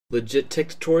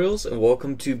LegitTechTutorials, and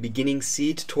welcome to Beginning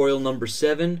C tutorial number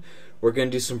 7. We're going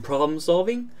to do some problem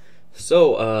solving.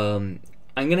 So I'm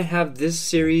going to have this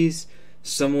series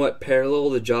somewhat parallel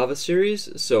the Java series.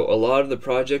 So a lot of the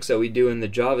projects that we do in the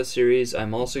Java series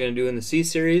I'm also going to do in the C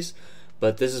series,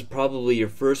 but this is probably your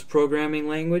first programming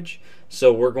language.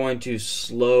 So we're going to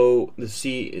slow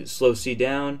C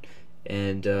down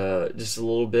and just a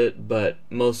little bit, but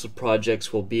most of the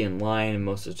projects will be in line and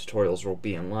most of the tutorials will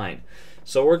be in line.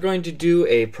 So we're going to do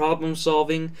a problem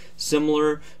solving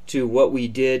similar to what we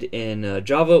did in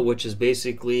Java, which is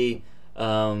basically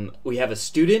we have a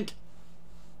student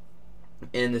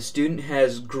and the student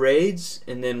has grades,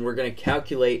 and then we're going to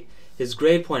calculate his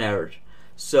grade point average.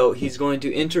 So he's going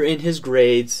to enter in his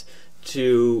grades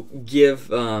to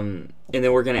give and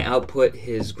then we're going to output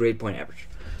his grade point average.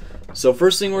 So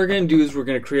first thing we're going to do is we're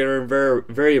going to create our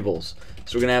variables.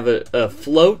 So we're going to have a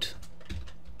float,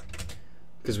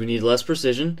 because we need less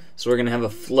precision. So we're going to have a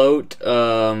float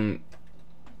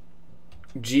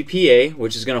GPA,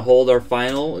 which is going to hold our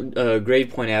final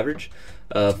grade point average.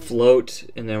 Float,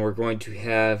 and then we're going to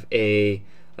have a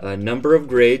number of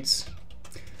grades.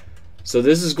 So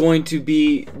this is going to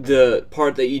be the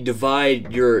part that you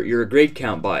divide your grade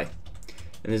count by,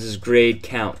 and this is grade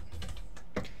count.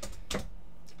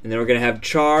 And then we're going to have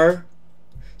char.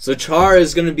 So char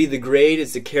is going to be the grade,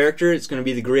 it's the character, it's going to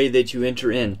be the grade that you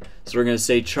enter in. So we're going to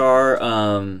say char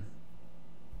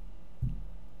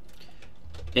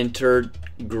entered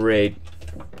grade.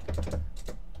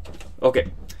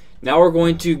 Okay, now we're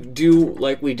going to do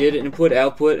like we did input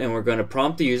output, and we're going to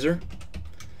prompt the user.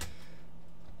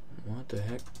 What the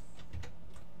heck?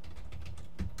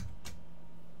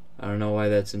 I don't know why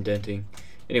that's indenting.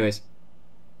 Anyways,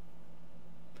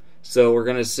 so we're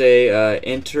going to say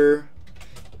enter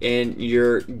in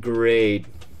your grade.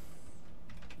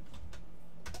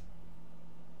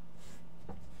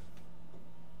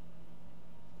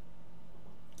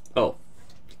 Oh,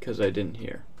 because I didn't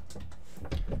hear.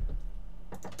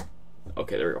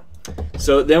 Okay, there we go.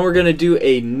 So then we're gonna do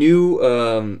a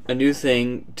new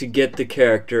thing to get the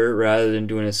character rather than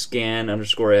doing a scan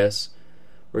underscore s.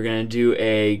 We're gonna do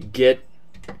a get.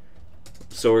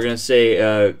 So we're gonna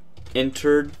say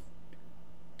entered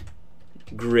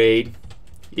grade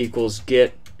equals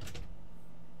get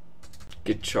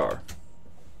char.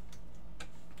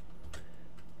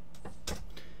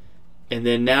 And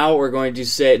then now we're going to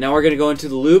say, now we're going to go into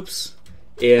the loops.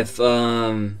 If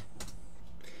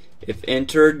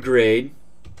entered grade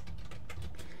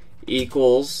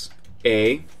equals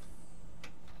a,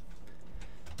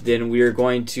 then we are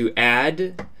going to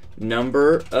add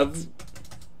number of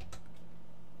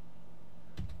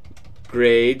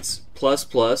grades plus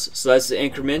plus. So that's the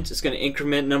increment. It's going to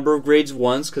increment number of grades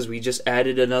once because we just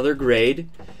added another grade,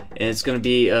 and it's going to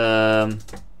be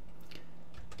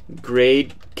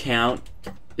grade count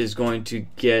is going to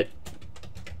get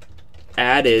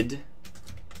added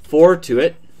 4 to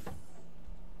it.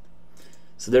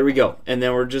 So there we go. And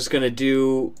then we're just going to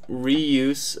do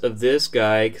reuse of this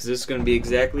guy because this is going to be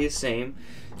exactly the same.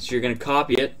 So you're going to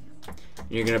copy it and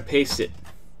you're going to paste it.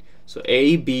 So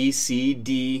A, B, C,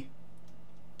 D,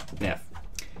 F.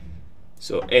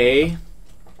 So A,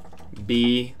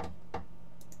 B,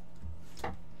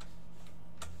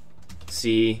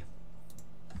 C,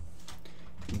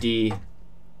 D,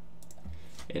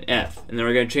 and F. And then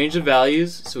we're going to change the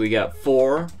values. So we got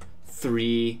 4,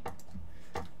 3,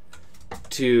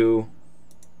 2,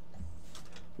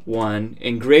 1.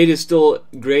 And grade is still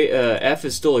F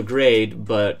is still a grade,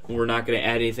 but we're not going to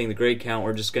add anything to grade count.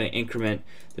 We're just going to increment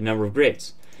the number of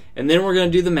grades. And then we're going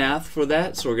to do the math for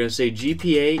that. So we're going to say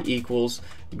GPA equals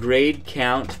grade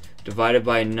count divided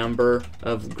by number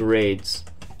of grades.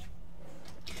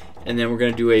 And then we're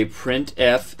going to do a print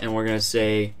F, and we're going to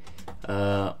say,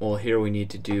 well, here we need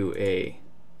to do a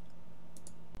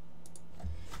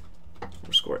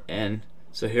underscore n.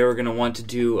 So here we're going to want to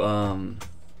do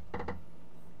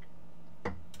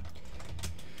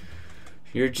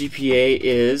your GPA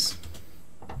is,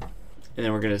 and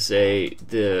then we're going to say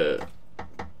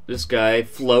this guy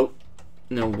float.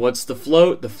 Now what's the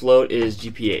float? The float is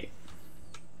GPA,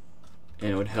 and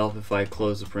it would help if I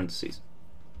close the parentheses.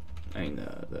 I mean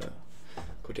the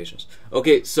quotations.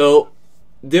 Okay, so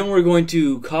then we're going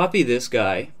to copy this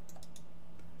guy.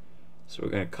 So we're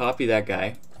going to copy that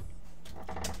guy,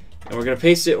 and we're going to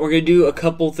paste it. We're going to do a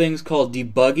couple things called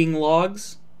debugging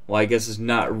logs. Well, I guess it's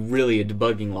not really a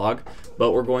debugging log,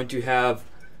 but we're going to have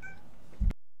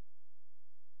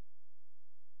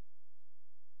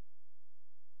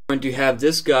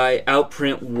this guy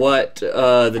outprint what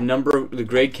the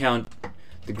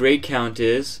grade count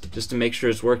is, just to make sure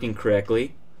it's working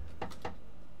correctly.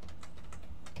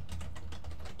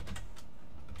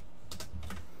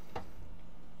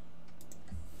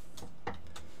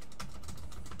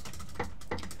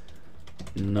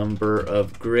 number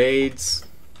of grades,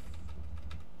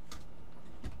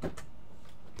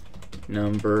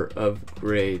 number of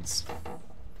grades.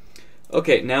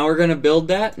 Okay, now we're going to build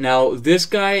that. Now this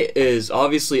guy is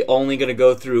obviously only going to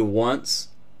go through once.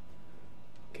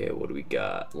 Okay, what do we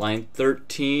got? Line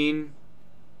 13.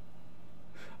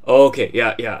 Okay,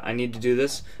 yeah, I need to do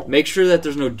this. Make sure that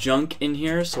there's no junk in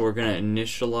here, so we're going to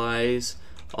initialize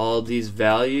all these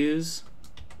values.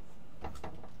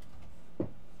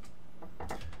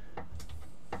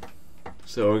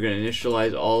 So we're going to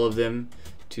initialize all of them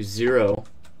to 0.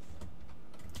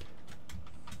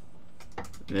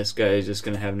 And this guy is just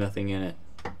going to have nothing in it.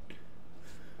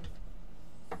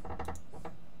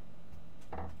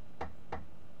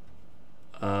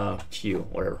 Q,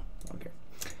 whatever. Okay.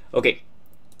 Okay.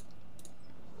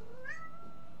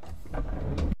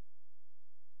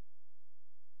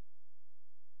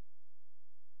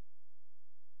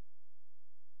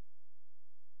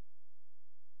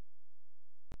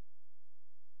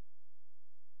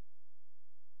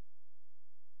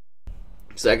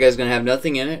 So that guy's going to have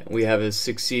nothing in it. We have a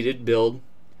succeeded build.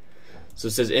 So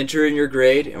it says enter in your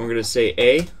grade, and we're going to say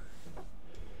A.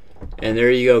 And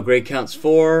there you go. Grade count's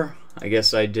 4. I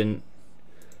guess I didn't.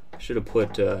 Should have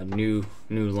put new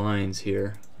lines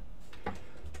here.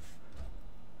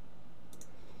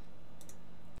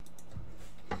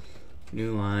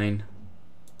 New line.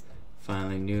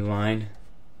 Finally, new line.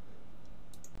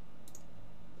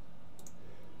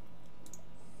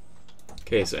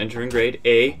 Okay, so entering grade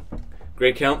A.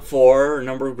 Grade count 4,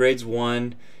 number of grades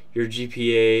 1, your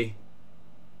GPA.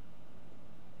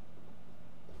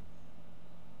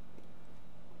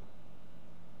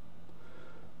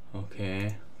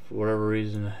 Okay, for whatever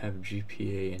reason I have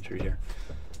GPA entered here.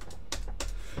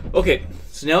 Okay,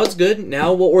 so now it's good.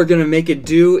 Now what we're going to make it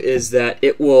do is that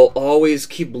it will always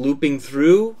keep looping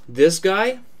through this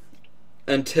guy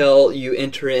until you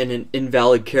enter in an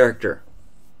invalid character.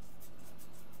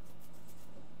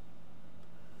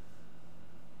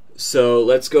 So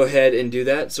let's go ahead and do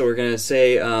that. So we're going to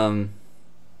say, so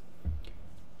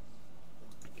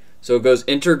it goes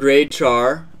enter grade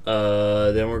char,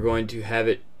 then we're going to have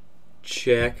it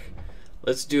check.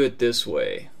 Let's do it this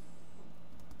way.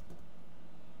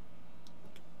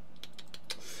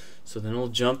 So then we'll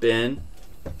jump in.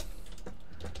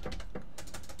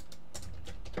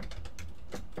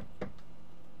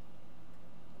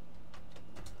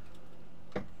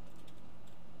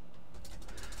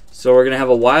 So we're going to have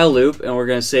a while loop, and we're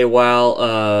going to say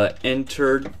while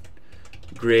entered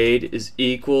grade is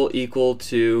equal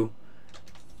to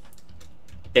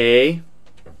A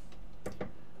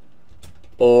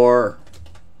or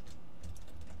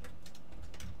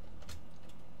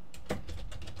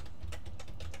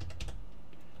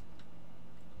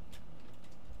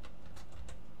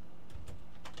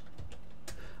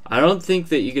I don't think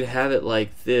that you could have it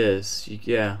like this.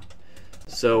 Yeah.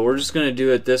 So we're just going to do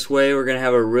it this way. We're going to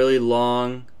have a really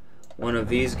long one of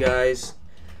these guys.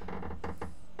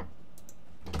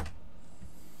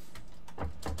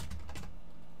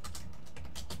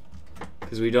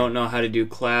 Because we don't know how to do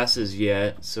classes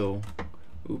yet. So,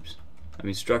 oops. I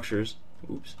mean structures.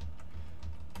 Oops.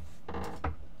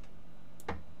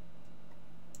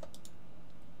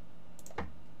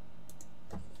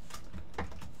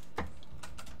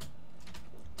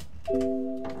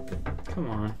 Come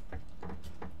on.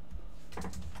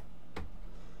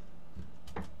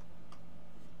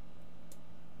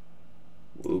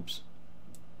 Oops.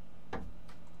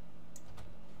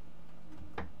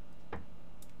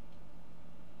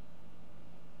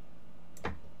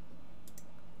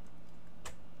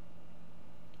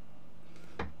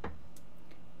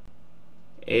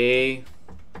 A,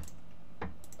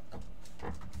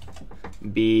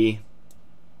 B.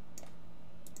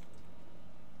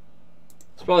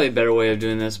 It's probably a better way of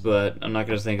doing this, but I'm not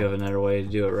going to think of another way to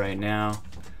do it right now.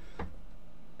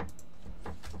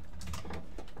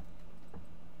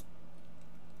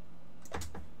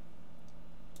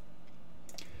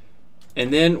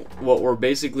 And then what we're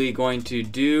basically going to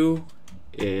do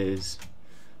is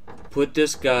put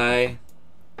this guy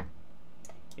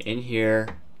in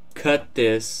here, cut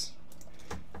this,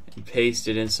 and paste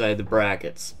it inside the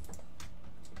brackets.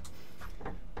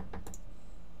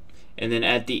 And then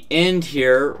at the end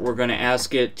here, we're going to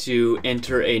ask it to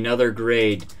enter another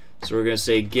grade. So we're going to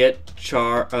say get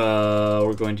char.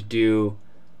 We're going to do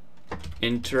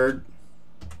entered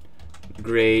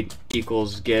grade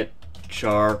equals get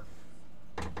char.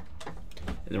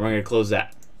 And then we're going to close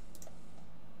that.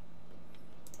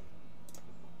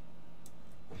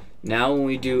 Now when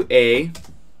we do A,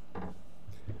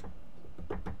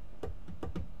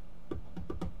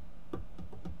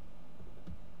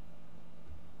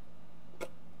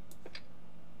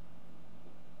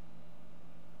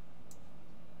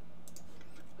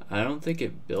 I don't think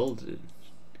it builds it. It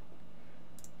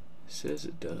says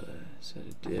it does. It said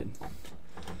it did.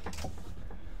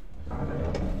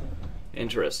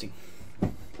 Interesting.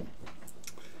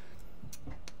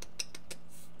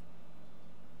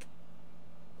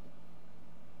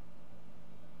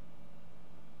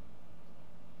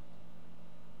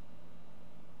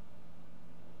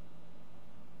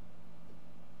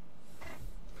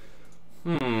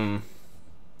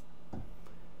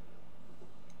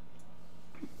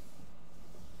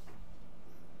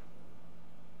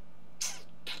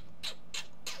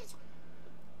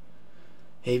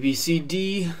 A, B, C,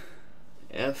 D,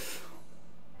 F.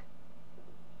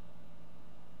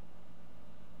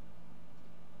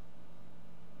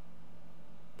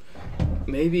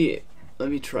 Maybe, let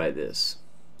me try this.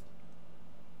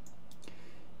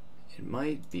 It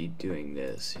might be doing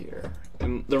this here.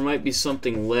 And there might be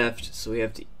something left, so we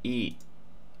have to eat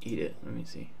it. Let me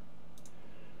see.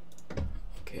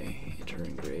 Okay,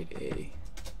 entering grade A.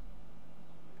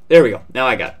 There we go. Now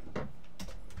I got it.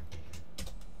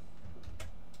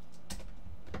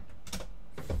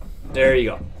 There you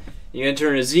go. You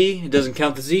enter in a Z, it doesn't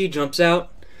count the Z, jumps out.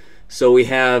 So we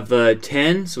have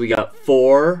 10, so we got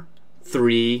 4,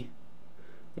 3,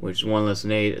 which is 1 less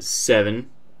than 8, is 7,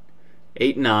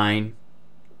 8, 9,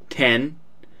 10.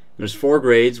 There's 4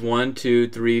 grades, 1, 2,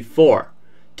 3, 4.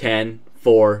 10,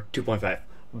 4, 2.5.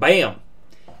 Bam!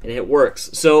 And it works.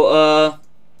 So,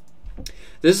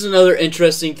 this is another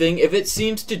interesting thing. If it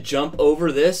seems to jump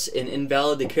over this and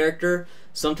invalidate the character,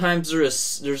 sometimes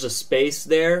there's a space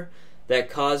there that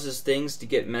causes things to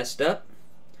get messed up.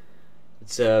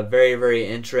 It's a very, very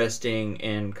interesting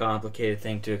and complicated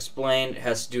thing to explain. It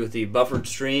has to do with the buffered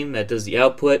stream that does the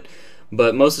output.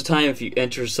 But most of the time, if you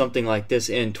enter something like this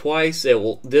in twice,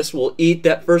 this will eat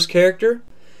that first character,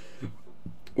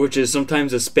 which is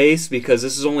sometimes a space, because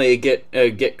this is only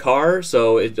a get car,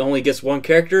 so it only gets one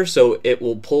character, so it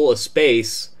will pull a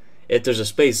space if there's a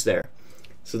space there.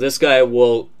 So this guy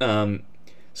will,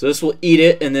 so this will eat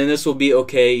it, and then this will be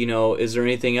okay. You know, is there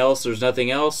anything else? There's nothing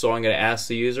else, so I'm going to ask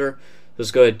the user.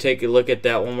 Let's go ahead and take a look at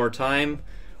that one more time.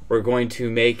 We're going to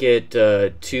make it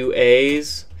 2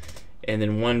 A's and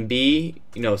then 1 B.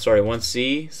 You know, sorry, 1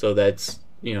 C. So that's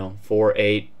 4,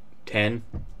 8, 10.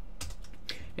 And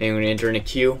we're going to enter in a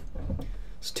Q.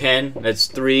 It's 10. That's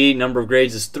 3. Number of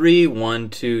grades is 3. 1,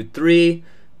 2, 3.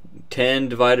 10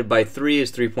 divided by 3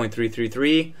 is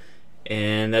 3.333.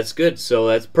 And that's good. So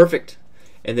that's perfect.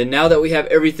 And then now that we have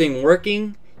everything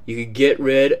working, you can get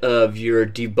rid of your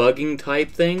debugging type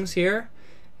things here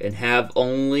and have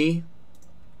only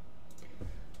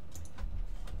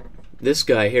this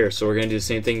guy here. So we're going to do the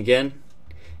same thing again.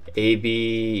 A,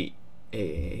 B,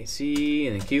 A, C,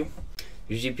 and then Q.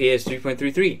 Your GPA is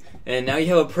 3.33. And now you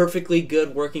have a perfectly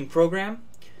good working program.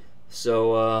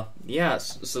 So,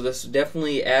 so this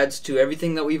definitely adds to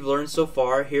everything that we've learned so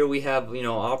far. Here we have,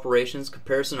 operations,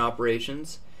 comparison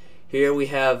operations. Here we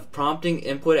have prompting,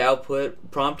 input,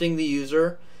 output, prompting the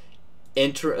user,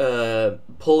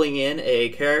 pulling in a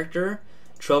character,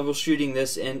 troubleshooting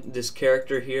this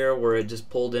character here where it just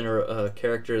pulled in a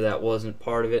character that wasn't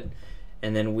part of it,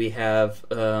 and then we have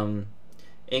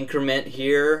increment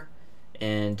here,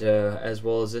 and as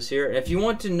well as this here. And if you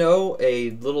want to know a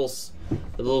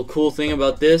little cool thing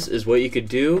about this is what you could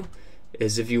do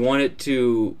is if you want it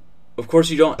to. Of course,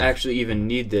 you don't actually even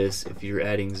need this if you're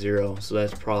adding 0, so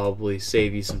that's probably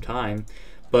save you some time.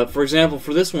 But for example,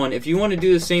 for this one, if you want to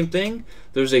do the same thing,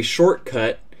 there's a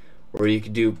shortcut where you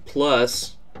could do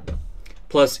plus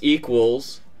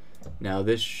equals. Now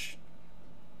that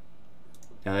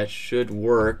should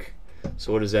work.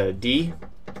 So what is that? A D.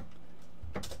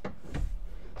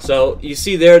 So you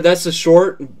see there, that's the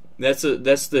short. That's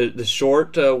the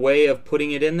short way of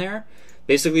putting it in there.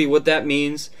 Basically, what that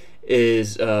means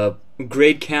is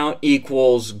grade count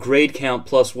equals grade count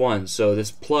plus 1. So this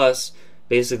plus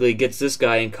basically gets this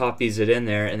guy and copies it in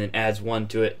there and then adds 1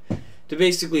 to it to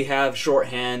basically have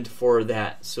shorthand for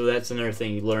that. So that's another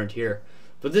thing you learned here.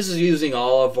 But this is using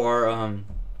all of our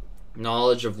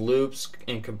knowledge of loops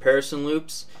and comparison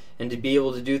loops, and to be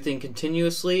able to do things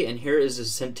continuously. And here is a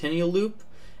centennial loop,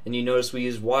 and you notice we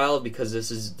use while because this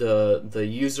is the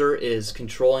user is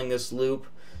controlling this loop.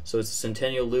 So it's a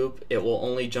centennial loop. It will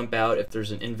only jump out if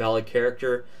there's an invalid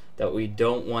character that we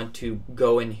don't want to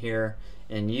go in here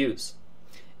and use.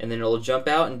 And then it will jump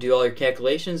out and do all your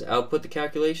calculations, output the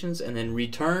calculations, and then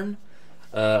return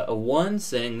a 1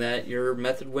 saying that your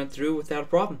method went through without a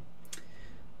problem.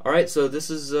 Alright, so this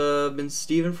has been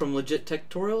Steven from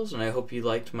LegitTechTutorials, and I hope you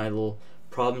liked my little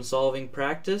problem solving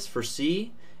practice for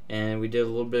C. And we did a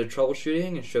little bit of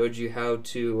troubleshooting and showed you how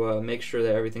to make sure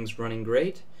that everything's running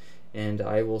great. and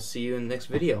I will see you in the next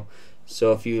video.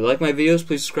 So if you like my videos,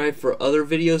 please subscribe for other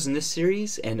videos in this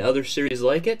series and other series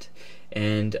like it,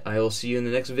 and I will see you in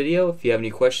the next video. If you have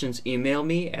any questions, email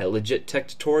me at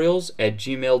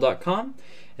LegitTechTutorials@gmail.com,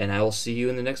 and I will see you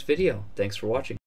in the next video. Thanks for watching.